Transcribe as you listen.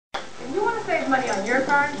to save money on your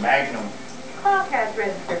car? Magnum. Call Cash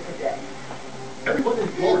Register today. Everyone in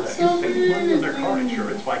Florida is saving money on their car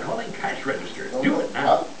insurance by calling Cash Register. Do it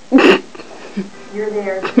now. You're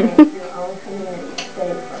there to make your own community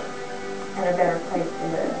safer and a better place to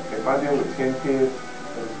live. If I deal with 10 kids,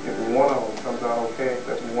 if one of them comes out okay,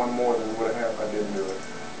 that's one more than would have if I didn't do it.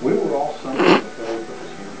 We were all something before we put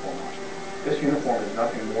this uniform on. This uniform is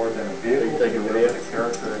nothing more than a vehicle to deliver the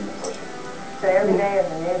character and the person. So every day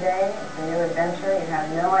is a new day, it's a new adventure. You have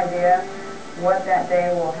no idea what that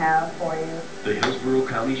day will have for you. The Hillsborough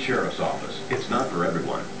County Sheriff's Office. It's not for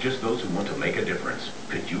everyone, just those who want to make a difference.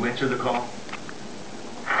 Could you answer the call?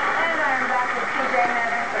 And I'm back with TJ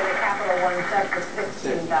Maddox for the Capital One check for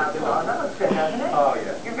 $16,000. That looks good, doesn't it? Oh,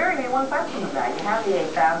 yeah. You're very good. One question of that. You have the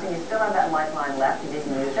 $8,000. You still have that lifeline left. You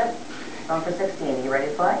didn't use it. Going for 16. Are you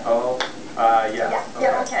ready to play? Oh, yes.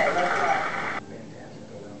 Yeah, okay. Let's play.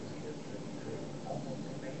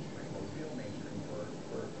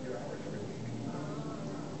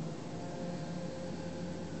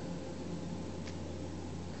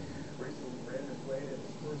 Recently ran his way in his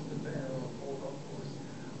first event.